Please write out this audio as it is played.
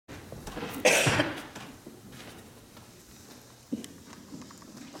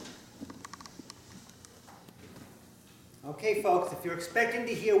Okay, folks, if you're expecting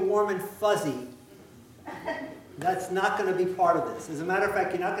to hear warm and fuzzy, that's not going to be part of this. As a matter of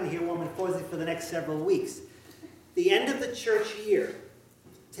fact, you're not going to hear warm and fuzzy for the next several weeks. The end of the church year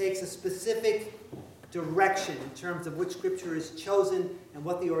takes a specific direction in terms of which scripture is chosen and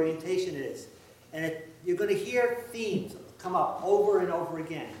what the orientation is. And you're going to hear themes come up over and over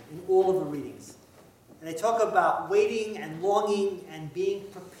again in all of the readings. And they talk about waiting and longing and being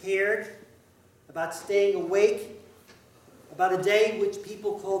prepared, about staying awake, about a day which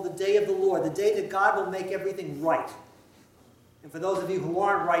people call the day of the Lord, the day that God will make everything right. And for those of you who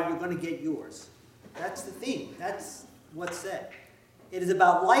aren't right, you're going to get yours. That's the theme. That's what's said. It is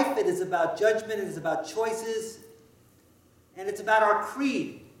about life. It is about judgment. It is about choices. And it's about our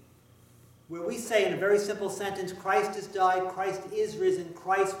creed, where we say in a very simple sentence, Christ has died, Christ is risen,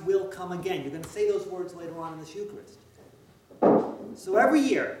 Christ will come again. You're going to say those words later on in this Eucharist. So every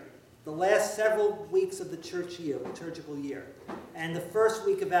year, the last several weeks of the church year, liturgical year, and the first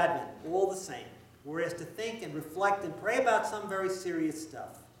week of Advent, all the same, we're asked to think and reflect and pray about some very serious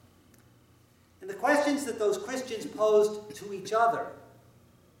stuff. And the questions that those Christians posed to each other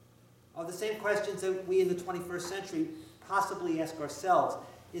are the same questions that we in the 21st century possibly ask ourselves.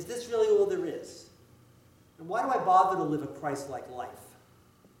 Is this really all there is? And why do I bother to live a Christ-like life?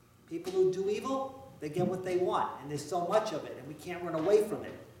 People who do evil, they get what they want, and there's so much of it, and we can't run away from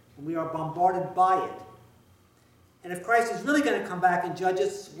it, and we are bombarded by it. And if Christ is really going to come back and judge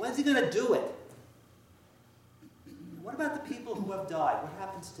us, when's he going to do it? And what about the people who have died? What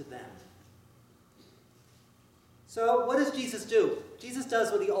happens to them? So what does Jesus do? Jesus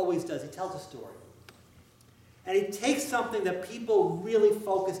does what he always does. He tells a story. And he takes something that people really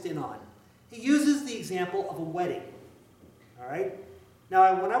focused in on. He uses the example of a wedding. All right?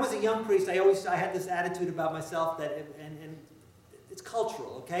 Now, when I was a young priest, I had this attitude about myself that, and it's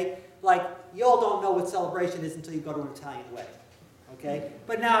cultural, okay? Like, you all don't know what celebration is until you go to an Italian wedding, okay?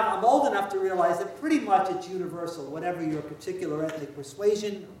 But now I'm old enough to realize that pretty much it's universal, whatever your particular ethnic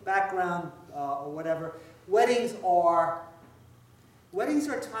persuasion, background, or whatever. Weddings are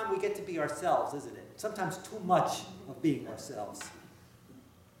a time we get to be ourselves, isn't it? Sometimes too much of being ourselves.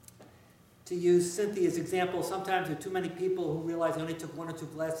 To use Cynthia's example, sometimes there are too many people who realize they only took one or two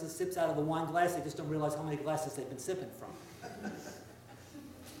sips out of the wine glass. They just don't realize how many glasses they've been sipping from.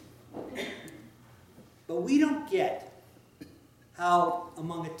 But we don't get how,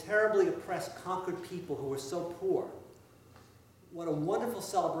 among a terribly oppressed, conquered people who were so poor, what a wonderful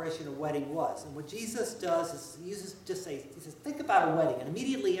celebration a wedding was. And what Jesus does is he says, think about a wedding, and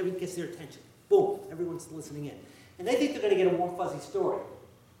immediately everyone gets their attention. Boom, everyone's listening in. And they think they're going to get a warm, fuzzy story.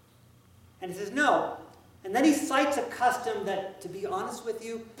 And he says, no. And then he cites a custom that, to be honest with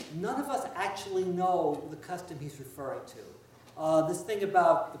you, none of us actually know the custom he's referring to. This thing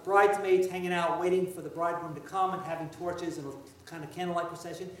about the bridesmaids hanging out, waiting for the bridegroom to come and having torches and a kind of candlelight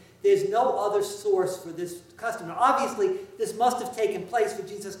procession. There's no other source for this custom. Now, obviously, this must have taken place for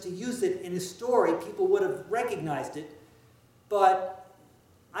Jesus to use it in his story. People would have recognized it. But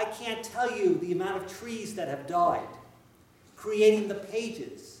I can't tell you the amount of trees that have died, creating the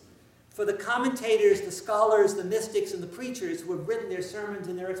pages. For the commentators, the scholars, the mystics, and the preachers who have written their sermons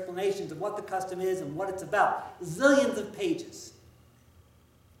and their explanations of what the custom is and what it's about. Zillions of pages.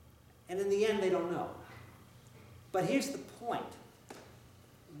 And in the end, they don't know. But here's the point.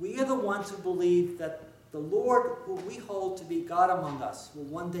 We are the ones who believe that the Lord, who we hold to be God among us, will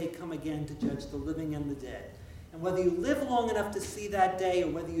one day come again to judge the living and the dead. And whether you live long enough to see that day or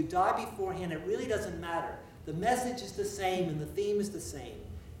whether you die beforehand, it really doesn't matter. The message is the same and the theme is the same.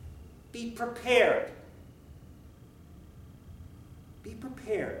 Be prepared. Be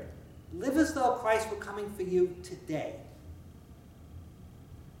prepared. Live as though Christ were coming for you today.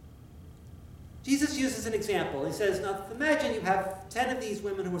 Jesus uses an example. He says, now imagine you have 10 of these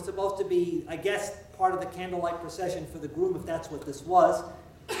women who are supposed to be, I guess, part of the candlelight procession for the groom, if that's what this was.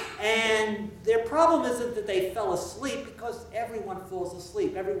 And their problem isn't that they fell asleep, because everyone falls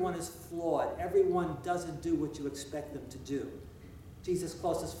asleep. Everyone is flawed. Everyone doesn't do what you expect them to do. Jesus'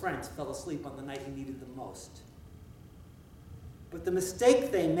 closest friends fell asleep on the night he needed them most. But the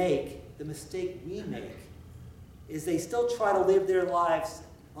mistake they make, the mistake we make, is they still try to live their lives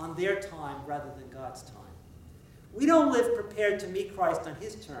on their time rather than God's time. We don't live prepared to meet Christ on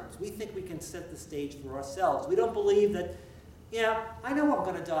his terms. We think we can set the stage for ourselves. We don't believe that, I know I'm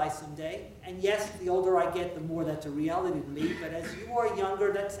going to die someday. And yes, the older I get, the more that's a reality to me. But as you are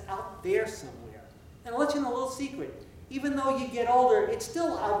younger, that's out there somewhere. And I'll let you know a little secret. Even though you get older, it's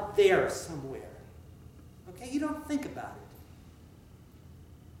still out there somewhere. Okay? You don't think about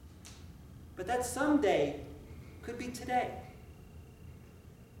it. But that someday could be today.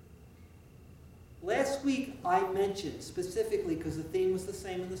 Last week I mentioned specifically, because the theme was the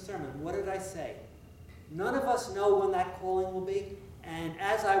same in the sermon, what did I say? None of us know when that calling will be. And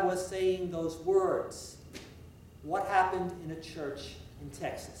as I was saying those words, what happened in a church in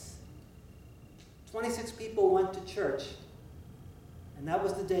Texas? 26 people went to church, and that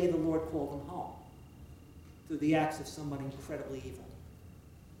was the day the Lord called them home, through the acts of somebody incredibly evil.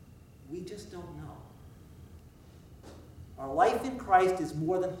 We just don't know. Our life in Christ is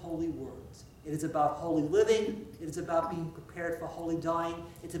more than holy words. It is about holy living. It is about being prepared for holy dying.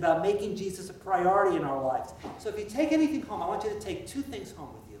 It's about making Jesus a priority in our lives. So if you take anything home, I want you to take two things home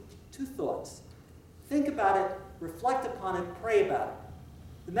with you, two thoughts. Think about it, reflect upon it, pray about it.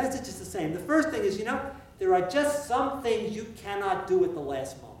 The message is the same. The first thing is, there are just some things you cannot do at the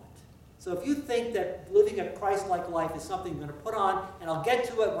last moment. So if you think that living a Christ-like life is something you're going to put on, and I'll get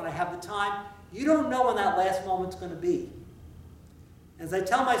to it when I have the time, you don't know when that last moment's going to be. As I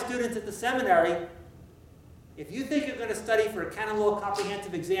tell my students at the seminary, if you think you're going to study for a canon law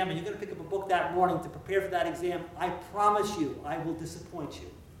comprehensive exam and you're going to pick up a book that morning to prepare for that exam, I promise you, I will disappoint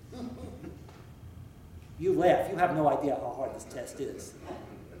you. You laugh. You have no idea how hard this test is.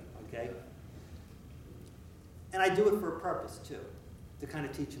 Okay? And I do it for a purpose, too, to kind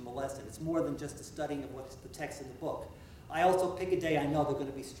of teach them a lesson. It's more than just the studying of what's the text in the book. I also pick a day I know they're going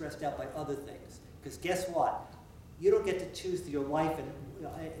to be stressed out by other things. Because guess what? You don't get to choose your life, and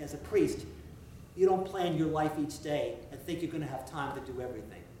as a priest, you don't plan your life each day and think you're going to have time to do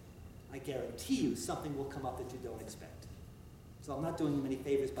everything. I guarantee you something will come up that you don't expect. So I'm not doing them any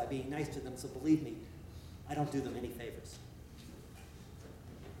favors by being nice to them, so believe me, I don't do them any favors.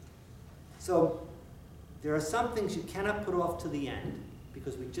 So there are some things you cannot put off to the end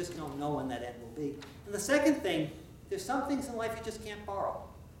because we just don't know when that end will be. And the second thing, there's some things in life you just can't borrow.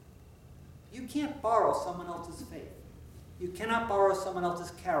 You can't borrow someone else's faith. You cannot borrow someone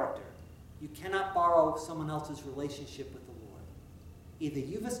else's character. You cannot borrow someone else's relationship with the Lord. Either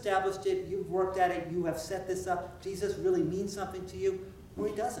you've established it, you've worked at it, you have set this up, Jesus really means something to you, or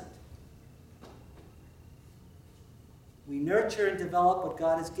he doesn't. We nurture and develop what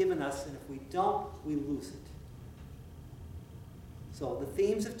God has given us, and if we don't, we lose it. So the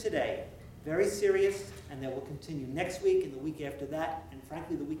themes of today, very serious, and they will continue next week and the week after that, and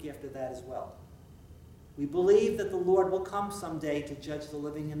frankly the week after that as well. We believe that the Lord will come someday to judge the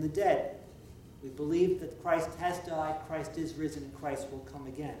living and the dead. We believe that Christ has died, Christ is risen, and Christ will come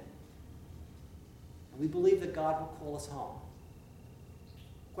again. And we believe that God will call us home.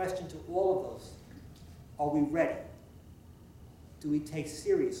 Question to all of those, are we ready? Do we take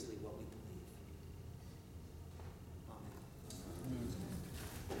seriously